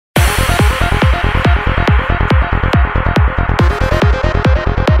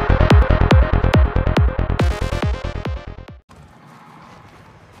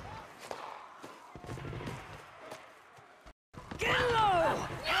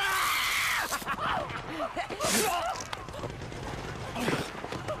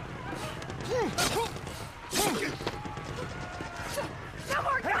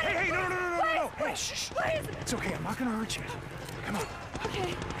get you. Come on.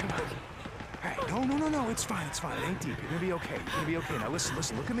 Okay. Come on. Hey, no, it's fine, It ain't deep. You're gonna be okay. Now listen,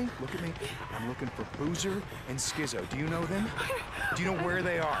 look at me. I'm looking for Boozer and Skizzo. Do you know them? Do you know where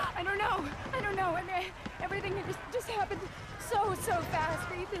they are? I don't know. I mean, everything just happened so fast.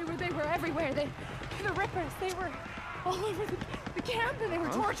 They were everywhere. The Rippers, they were all over the camp, and they were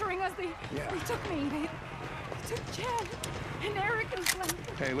torturing us. They took me. They took Chad and Eric and Glenn.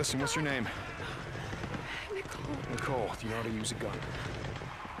 Hey, listen, what's your name? Nicole. Nicole, do you know how to use a gun?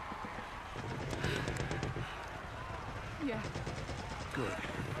 Yeah. Good.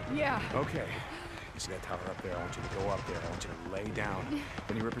 Yeah. Okay. You see that tower up there? I want you to go up there. I want you to lay down.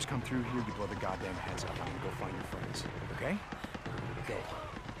 If any Rippers come through here, you blow the goddamn heads up. I'm gonna go find your friends. Okay? Go.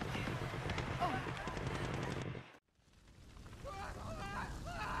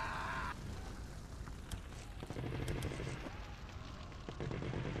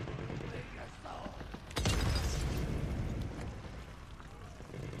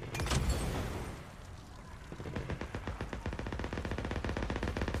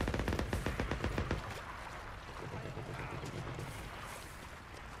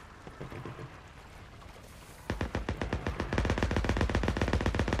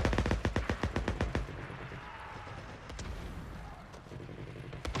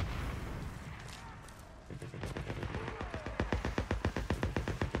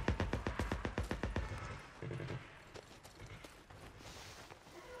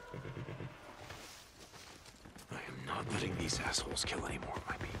 Not letting these assholes kill any more of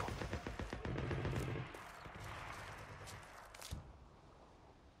my people.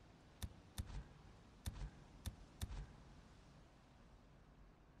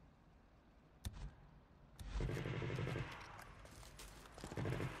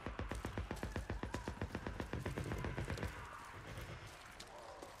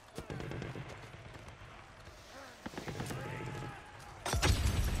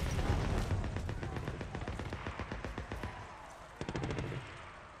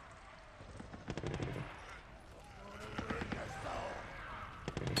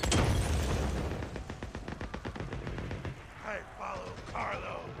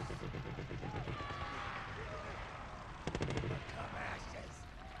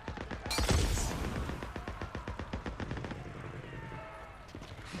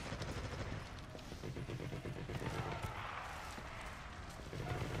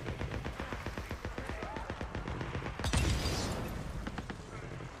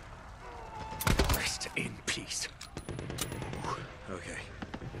 In peace. Okay.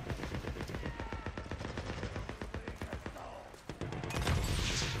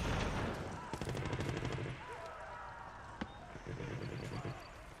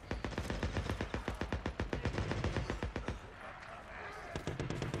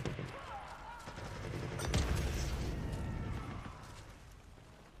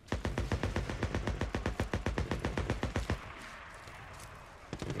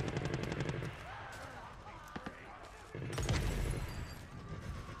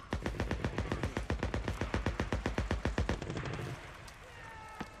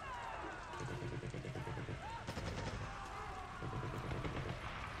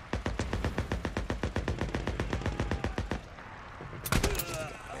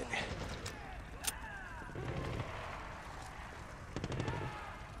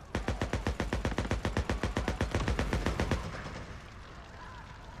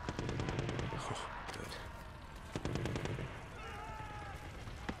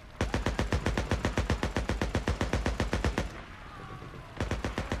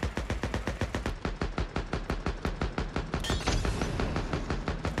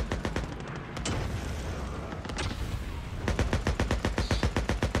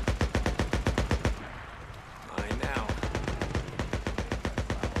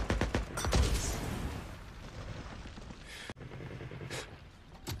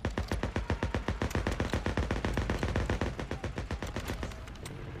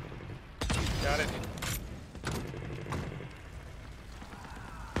 Got it.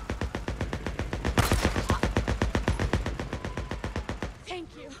 Thank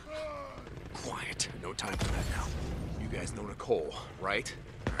you. Quiet. No time for that now. You guys know Nicole, right?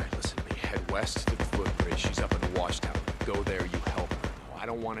 All right, listen to me. Head west to the footbridge. She's up in the Watchtower. Go there, you help her. I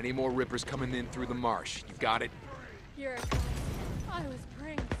don't want any more Rippers coming in through the marsh. You got it? You're a guy. I was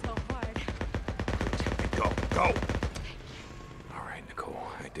praying so hard. Go! All right, Nicole.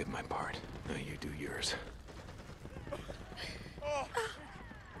 I did my part. Now you do yours.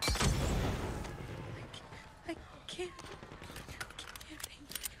 I can't.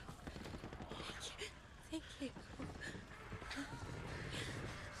 Thank you.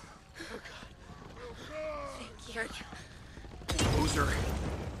 Oh, God. Thank you.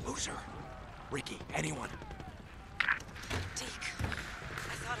 Boozer. Ricky, anyone? Deke,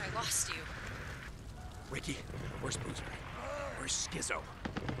 I thought I lost you. Ricky, where's Boozer? Where's Skizzo?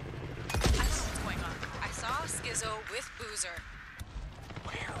 I don't know what's going on. I saw Skizzo with Boozer.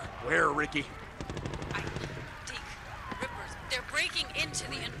 Where, Ricky? Deke, Rippers, they're breaking into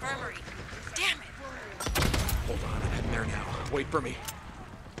the infirmary. Damn it! Hold on, I'm heading there now. Wait for me.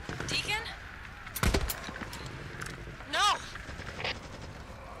 Deacon? No!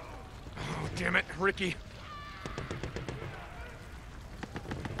 Oh, damn it, Ricky.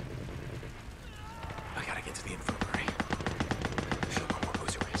 I gotta get to the infirmary. She'll know where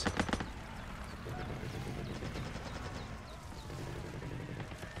Boozer is.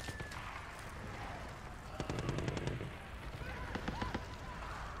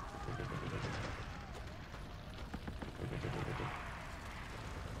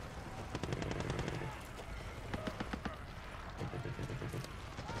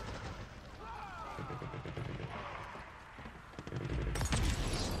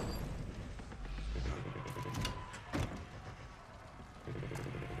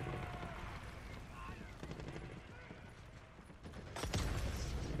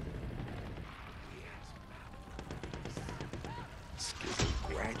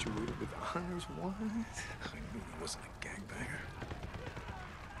 Graduated with honors, what? I knew he wasn't a gangbanger.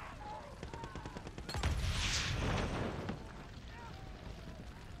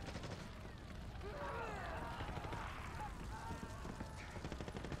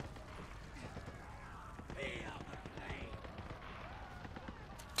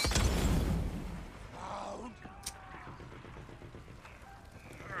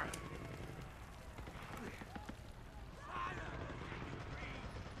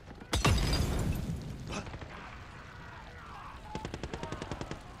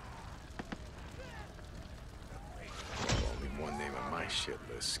 Shit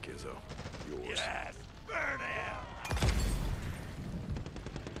list, Skizzo. Yours. Yes, burn him!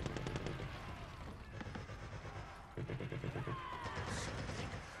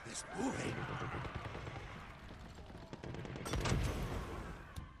 This movie.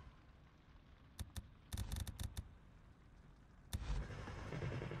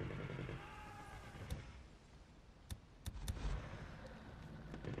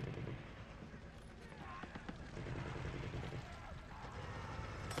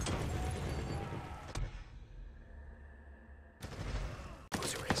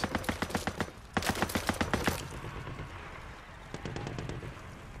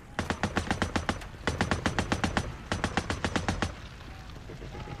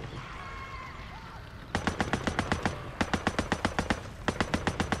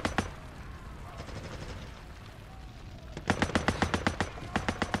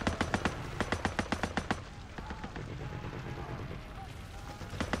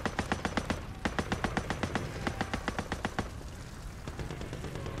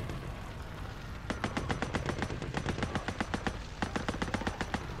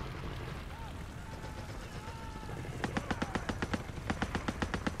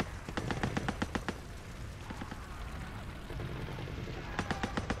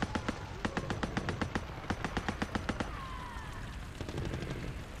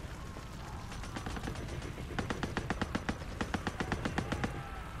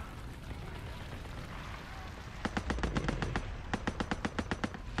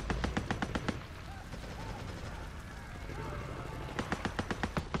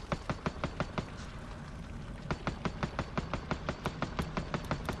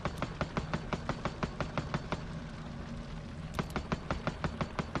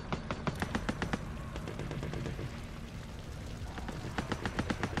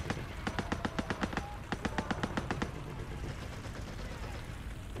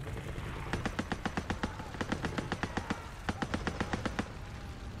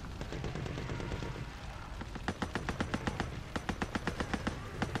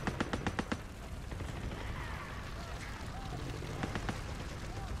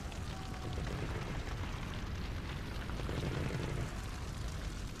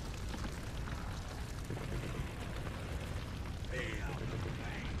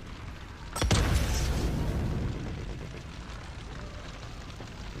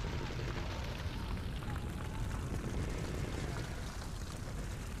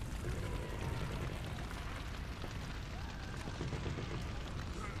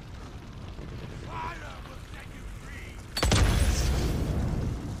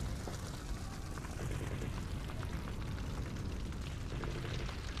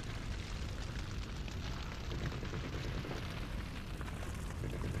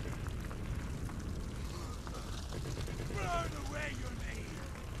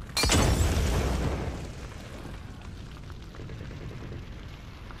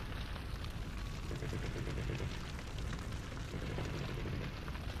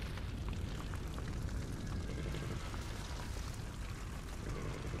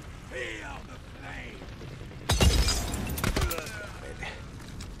 Feel the flame!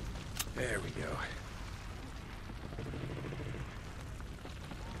 There we go.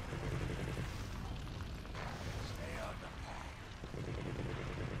 Stay on the path.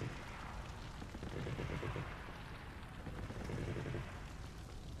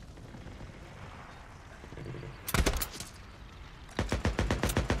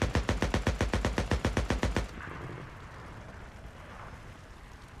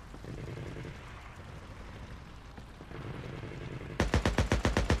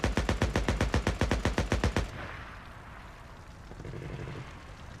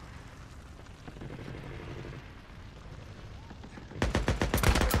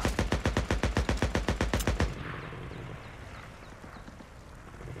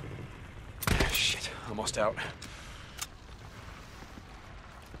 Shit, almost out.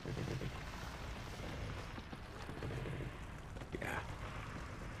 Yeah.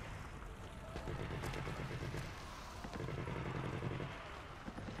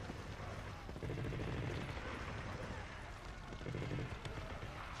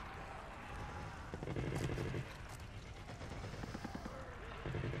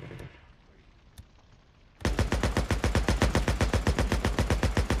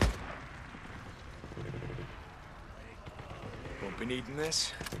 Won't be needing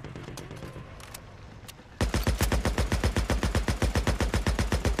this.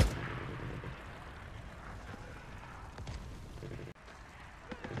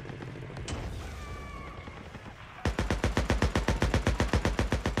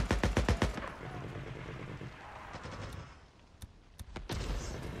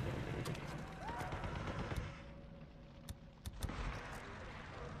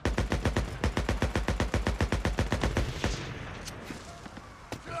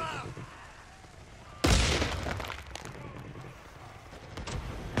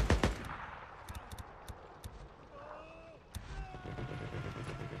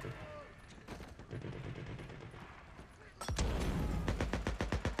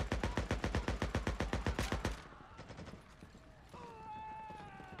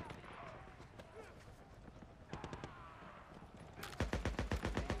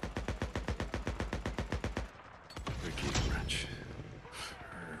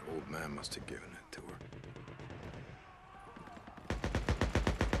 Her old man must have given it to her.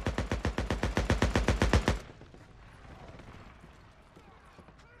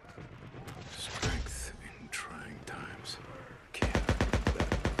 Strength in trying times. Can't forget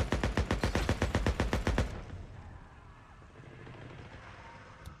that.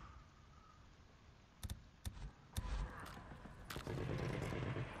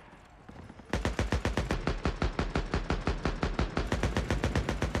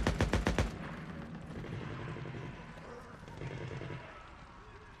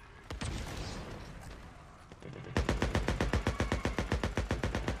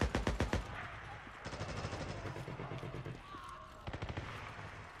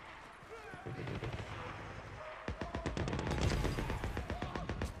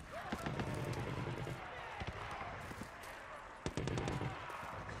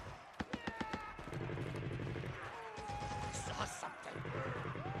 Saw something.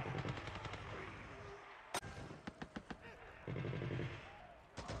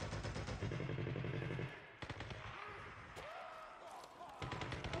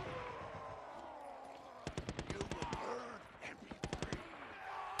 You will burn and be free.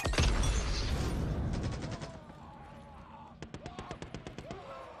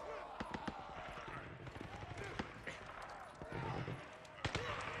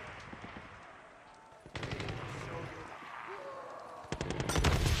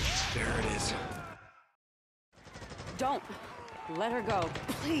 There it is. Don't let her go.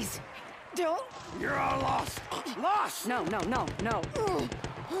 Please. Don't. You're all lost. Lost! No, no, no, no. Put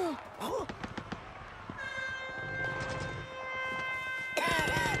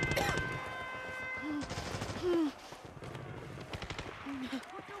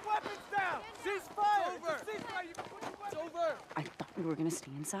your weapons down! Cease fire! It's over! Cease fire! You can put your weapons. It's over! I thought we were gonna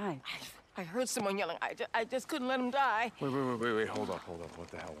stay inside. I heard someone yelling. I just couldn't let him die. Wait, hold up. What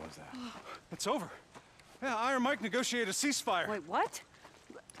the hell was that? It's over. Yeah, Iron Mike negotiated a ceasefire. Wait, what?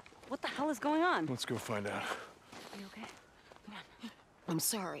 What the hell is going on? Let's go find out. Are you okay? I'm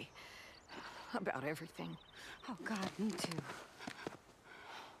sorry about everything. Oh, God, me too.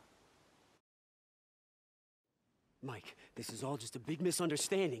 Mike, this is all just a big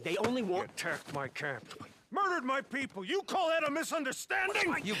misunderstanding. They only want... Attacked my camp. Murdered my people. You call that a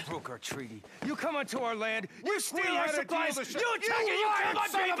misunderstanding? You broke our treaty. You come onto our land. You steal our had a deal supplies. to You attack it. You kill my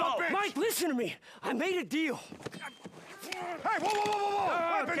son of a people. bitch! Mike, listen to me. I made a deal. Hey,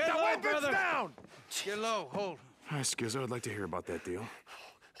 whoa! Weapons down! Get low, hold. All right, Skizzo, I'd like to hear about that deal.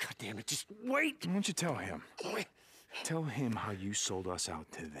 God damn it, just wait! Why don't you tell him? Tell him how you sold us out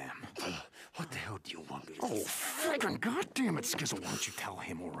to them. What the hell do you want me to Oh, do? frickin' goddamn it, Skizzo, why don't you tell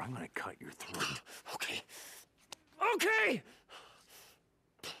him or I'm gonna cut your throat. Okay. Okay!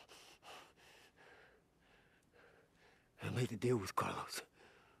 I made a deal with Carlos.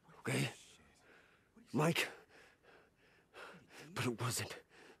 Okay? Mike. But it wasn't.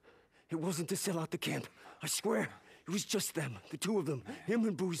 It wasn't to sell out the camp. I swear. It was just them. The two of them. Him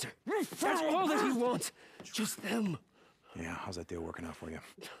and Boozer. That's all that he wants. Just them. Yeah, how's that deal working out for you?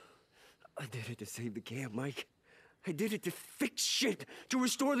 I did it to save the camp, Mike. I did it to fix shit. To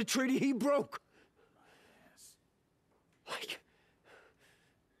restore the treaty he broke. Mike.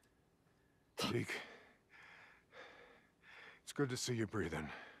 Deke. It's good to see you breathing.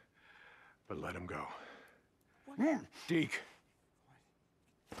 But let him go. Deke.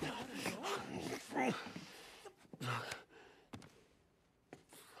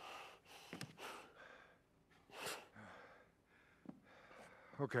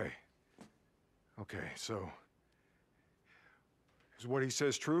 Okay. Okay, so... is what he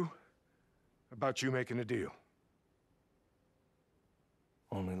says true? About you making a deal?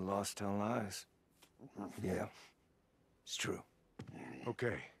 Only lost tell lies. Yeah, it's true.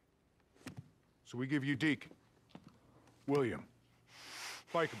 Okay. So we give you Deke, William,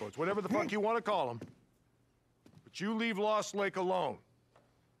 biker boats, whatever the fuck you want to call them. But you leave Lost Lake alone.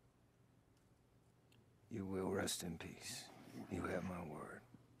 You will rest in peace. You have my word.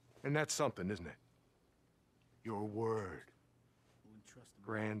 And that's something, isn't it? Your word.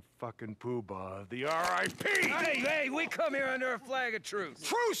 Grand fucking poobah of the R.I.P. Hey, we come here under a flag of truce.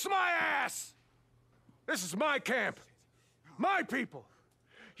 Truce my ass! This is my camp. My people.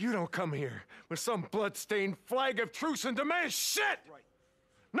 You don't come here with some blood-stained flag of truce and demand shit!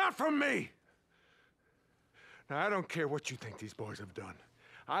 Not from me! Now, I don't care what you think these boys have done.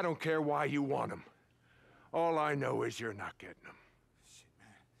 I don't care why you want them. All I know is you're not getting them.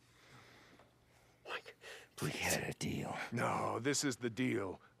 Mike, We had a deal. No, this is the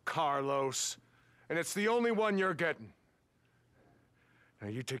deal, Carlos. And it's the only one you're getting. Now,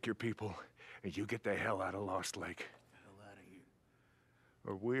 you take your people, and you get the hell out of Lost Lake.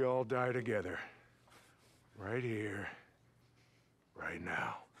 Or we all die together. Right here. Right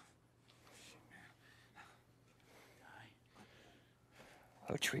now.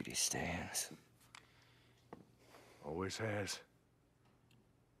 Our treaty stands. Always has.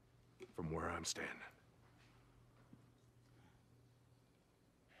 From where I'm standing.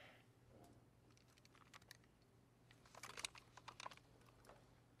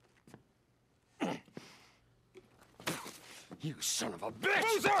 you son of a bitch!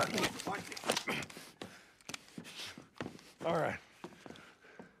 Boozer! All right.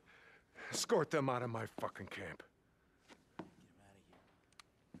 Escort them out of my fucking camp.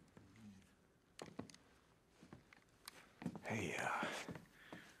 Hey,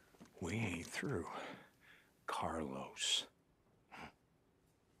 we ain't through. Carlos.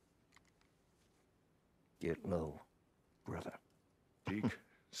 Get low, brother. Deke,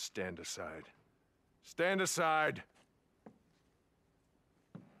 stand aside. Stand aside!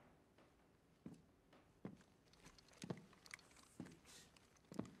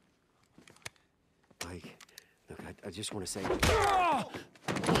 Mike, look, I just want to say...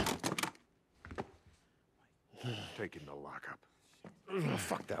 Take him to lockup. Oh,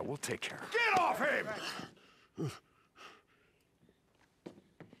 fuck that, we'll take care of it. Get off him!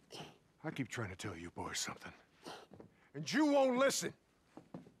 I keep trying to tell you boys something. And you won't listen.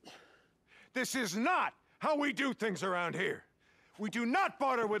 This is not how we do things around here. We do not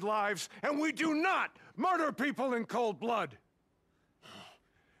barter with lives, and we do not murder people in cold blood.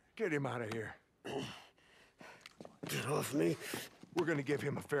 Get him out of here. Get off me. We're gonna give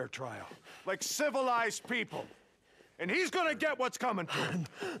him a fair trial, like civilized people. And he's gonna get what's coming to him.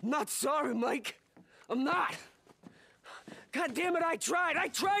 I'm not sorry, Mike. I'm not. God damn it, I tried. I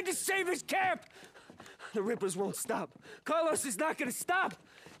tried to save his camp. The Rippers won't stop. Carlos is not gonna stop.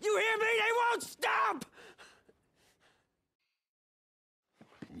 You hear me? They won't stop!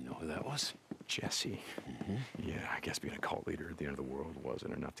 You know who that was? Jesse. Yeah, I guess being a cult leader at the end of the world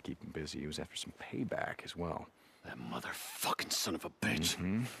wasn't enough to keep him busy. He was after some payback as well. That motherfucking son of a bitch.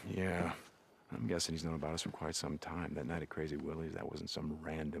 Yeah. I'm guessing he's known about us for quite some time. That night at Crazy Willie's, that wasn't some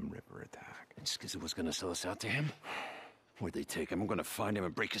random Ripper attack. And Skizzo was gonna sell us out to him? Where'd they take him? I'm gonna find him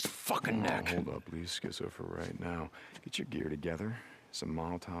and break his fucking neck. Hold up, leave Skizzo for right now. Get your gear together. Some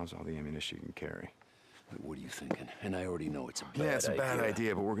Molotovs, all the ammunition you can carry. What are you thinking? And I already know it's a bad idea. Yeah, it's a bad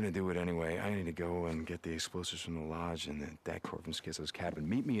idea, but we're gonna do it anyway. I need to go and get the explosives from the lodge and the deck core from Skizzo's cabin.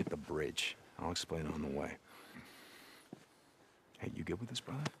 Meet me at the bridge. I'll explain on the way. Hey, you good with this,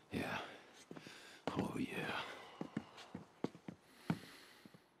 brother? Yeah. Oh, yeah.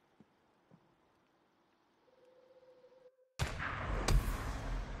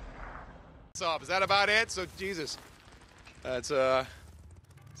 What's up? Is that about it? So, Jesus. It's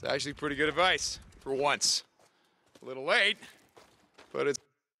actually pretty good advice. For once. A little late, but it's...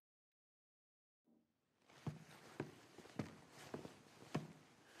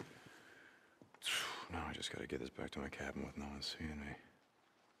 Now I just gotta get this back to my cabin with no one seeing me.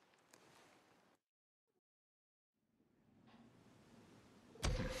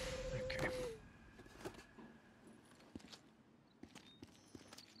 Okay.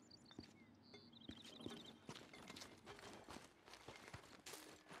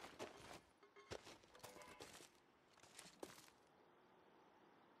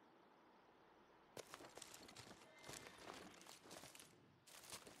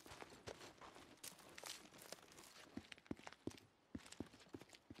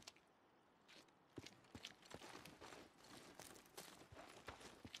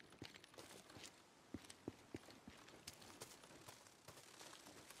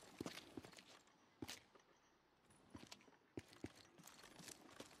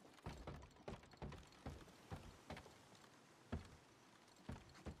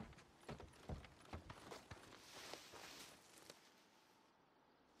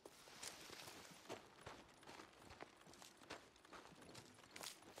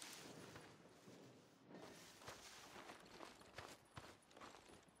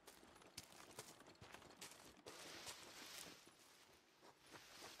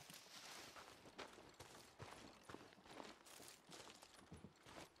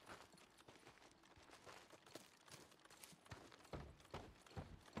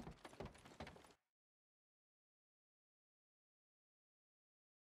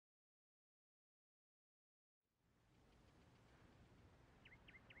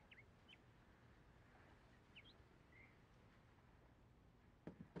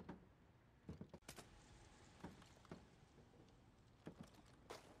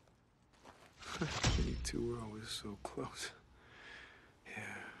 You two were always so close. Yeah,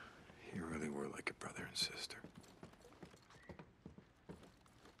 you really were like a brother and sister.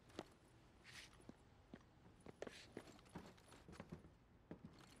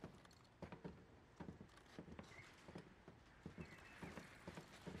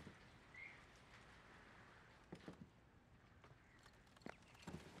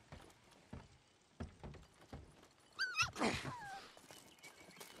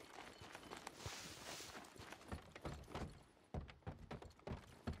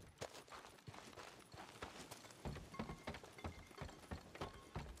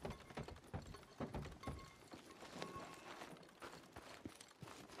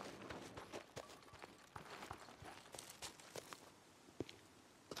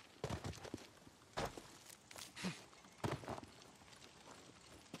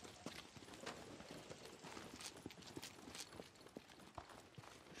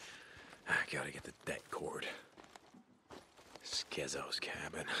 I gotta get the deck cord. Skizzo's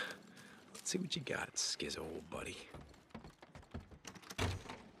cabin. Let's see what you got, Skizzo, old buddy.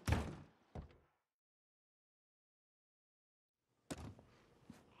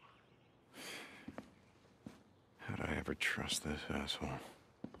 How'd I ever trust this asshole?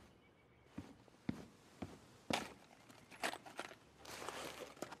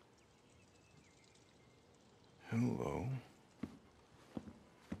 Hello?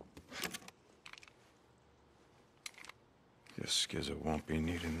 Guess Skizzo won't be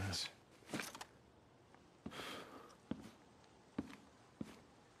needing this.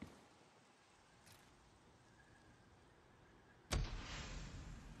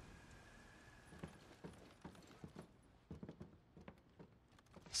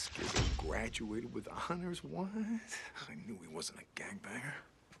 Skizzo graduated with honors? What? I knew he wasn't a gangbanger.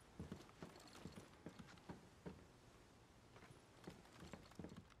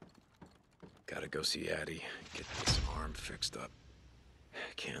 Gotta go see Addie, get this arm fixed up.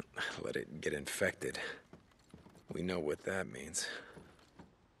 Can't let it get infected. We know what that means.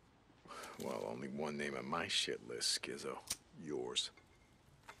 Well, only one name on my shit list, Skizzo. Yours.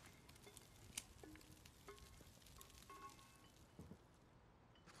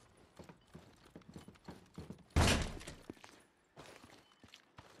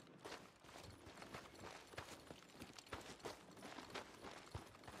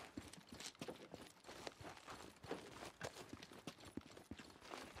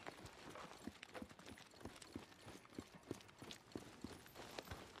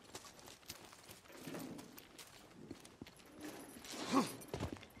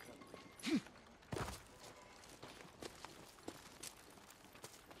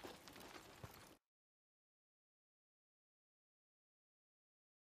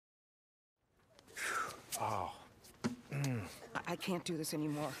 can't do this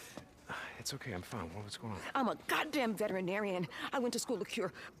anymore. It's okay, I'm fine. What's going on? I'm a goddamn veterinarian. I went to school to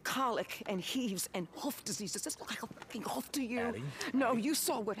cure colic and heaves and hoof disease. Does this look like a fucking hoof to you? Addie? No, you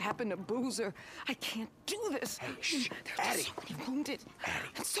saw what happened to Boozer. I can't do this. Hey, shh. There's Addie. so many wounded. Addie.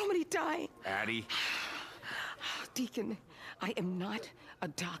 And so many dying. Addie. Deacon, I am not a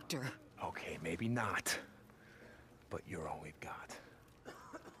doctor. Okay, maybe not. But you're all we've got.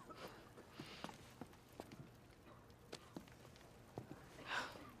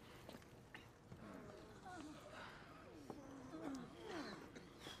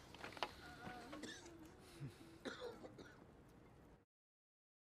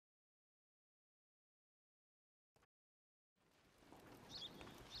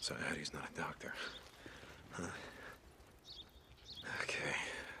 So Addie's not a doctor, huh? Okay,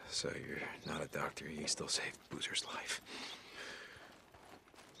 so you're not a doctor, you still saved Boozer's life.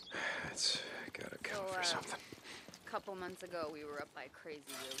 That's gotta count for something. A couple months ago, we were up by Crazy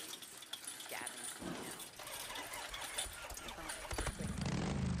Willie's. Gavin, you know.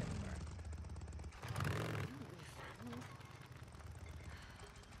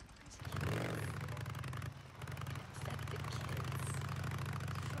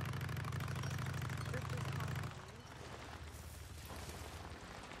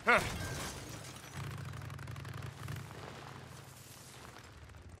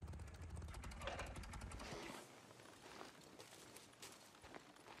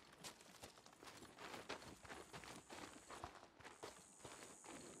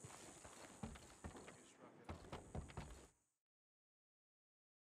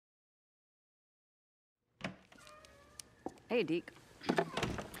 Hey, Deke.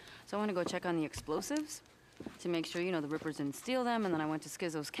 So I want to go check on the explosives to make sure, you know, the Rippers didn't steal them, and then I went to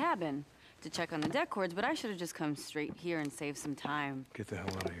Schizo's cabin to check on the deck cords, but I should have just come straight here and saved some time. Get the hell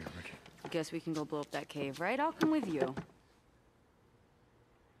out of here, Ricky. Guess we can go blow up that cave, right? I'll come with you.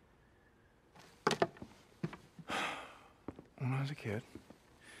 When I was a kid,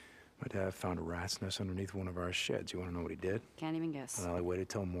 my dad found a rat's nest underneath one of our sheds. You want to know what he did? Can't even guess. Well, I waited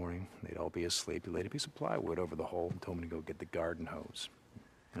till morning. They'd all be asleep. He laid a piece of plywood over the hole and told me to go get the garden hose.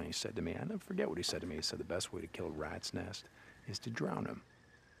 And he said to me, I never forget what he said to me. He said the best way to kill a rat's nest is to drown him.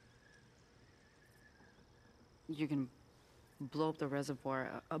 You can blow up the reservoir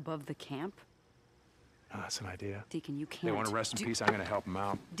above the camp? Oh, that's an idea. Deacon, you can't. They want to rest in peace. I'm going to help him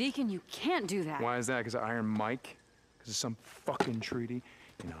out. Deacon, you can't do that. Why is that? Because of Iron Mike? Because of some fucking treaty?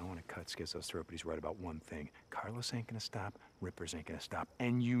 You know, I want to cut Schizo's throat, but he's right about one thing. Carlos ain't going to stop. Rippers ain't going to stop.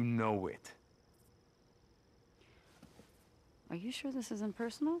 And you know it. Are you sure this isn't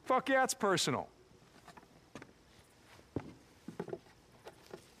personal? Fuck yeah, it's personal.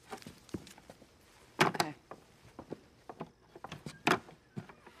 Okay.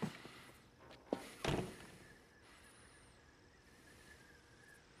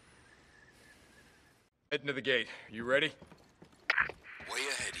 Heading to the gate. You ready? Way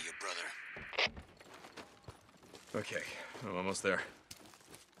ahead of you, brother. Okay, I'm almost there.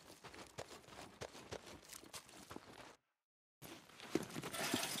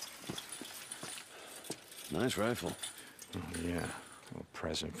 Nice rifle. Oh, yeah. A little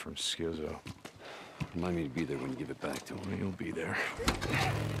present from Schizo. Remind me to be there when you give it back to him. Well, you'll be there.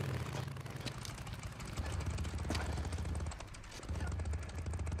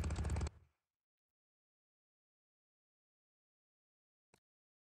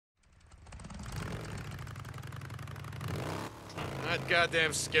 That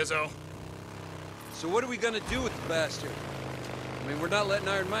goddamn Schizo. So what are we gonna do with the bastard? I mean, we're not letting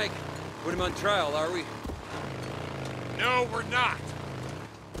Iron Mike put him on trial, are we? No, we're not.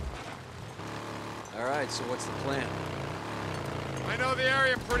 All right, so what's the plan? I know the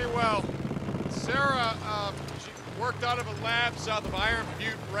area pretty well. Sarah, she worked out of a lab south of Iron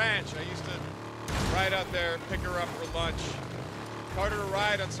Butte Ranch. I used to ride out there, pick her up for lunch. Cart her a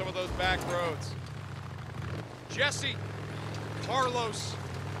ride on some of those back roads. Jesse, Carlos,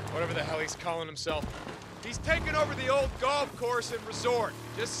 whatever the hell he's calling himself. He's taken over the old golf course and resort.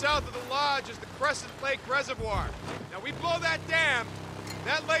 Just south of the lodge is the Crescent Lake Reservoir. Now we blow that dam,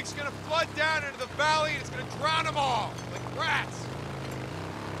 that lake's gonna flood down into the valley and it's gonna drown them all, like rats.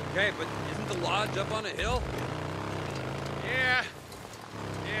 Okay, but isn't the lodge up on a hill? Yeah,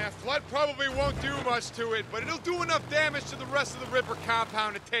 flood probably won't do much to it, but it'll do enough damage to the rest of the Ripper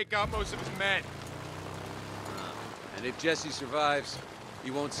compound to take out most of his men. And if Jesse survives, he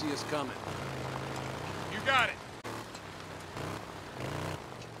won't see us coming. You got it.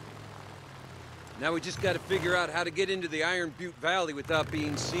 Now we just gotta figure out how to get into the Iron Butte Valley without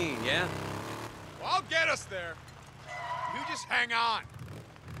being seen, yeah? Well, I'll get us there. You just hang on.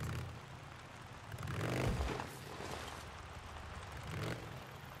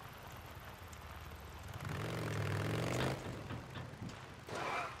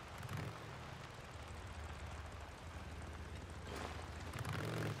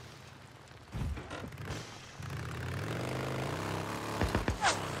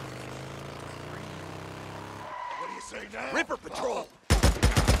 say now? Ripper Patrol!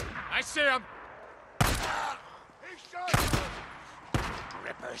 I see him! He shot him!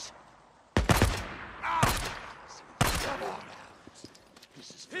 Rippers. Come on.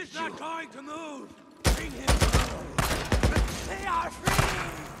 He's not going to move! Bring him down! They are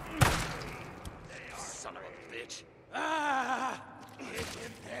free! Son of a bitch. Give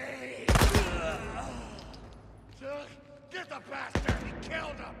him pain! Get the bastard! He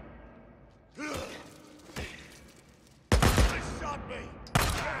killed him! He shot me! I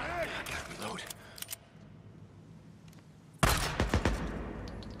gotta reload.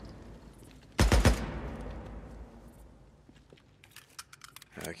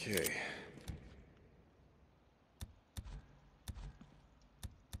 Okay.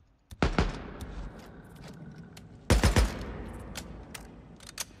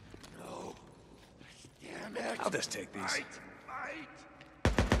 No. Damn it! I'll just take these. Fight!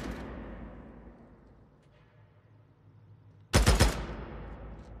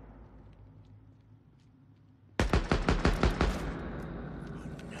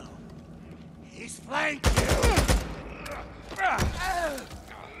 No. He's flanked you!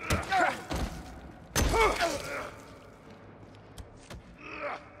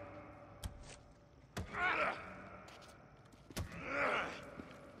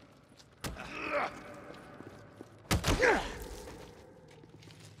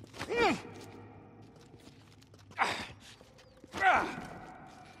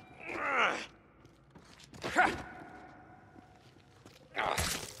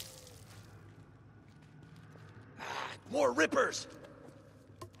 More Rippers!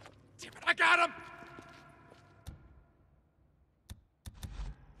 Damn it, I got him!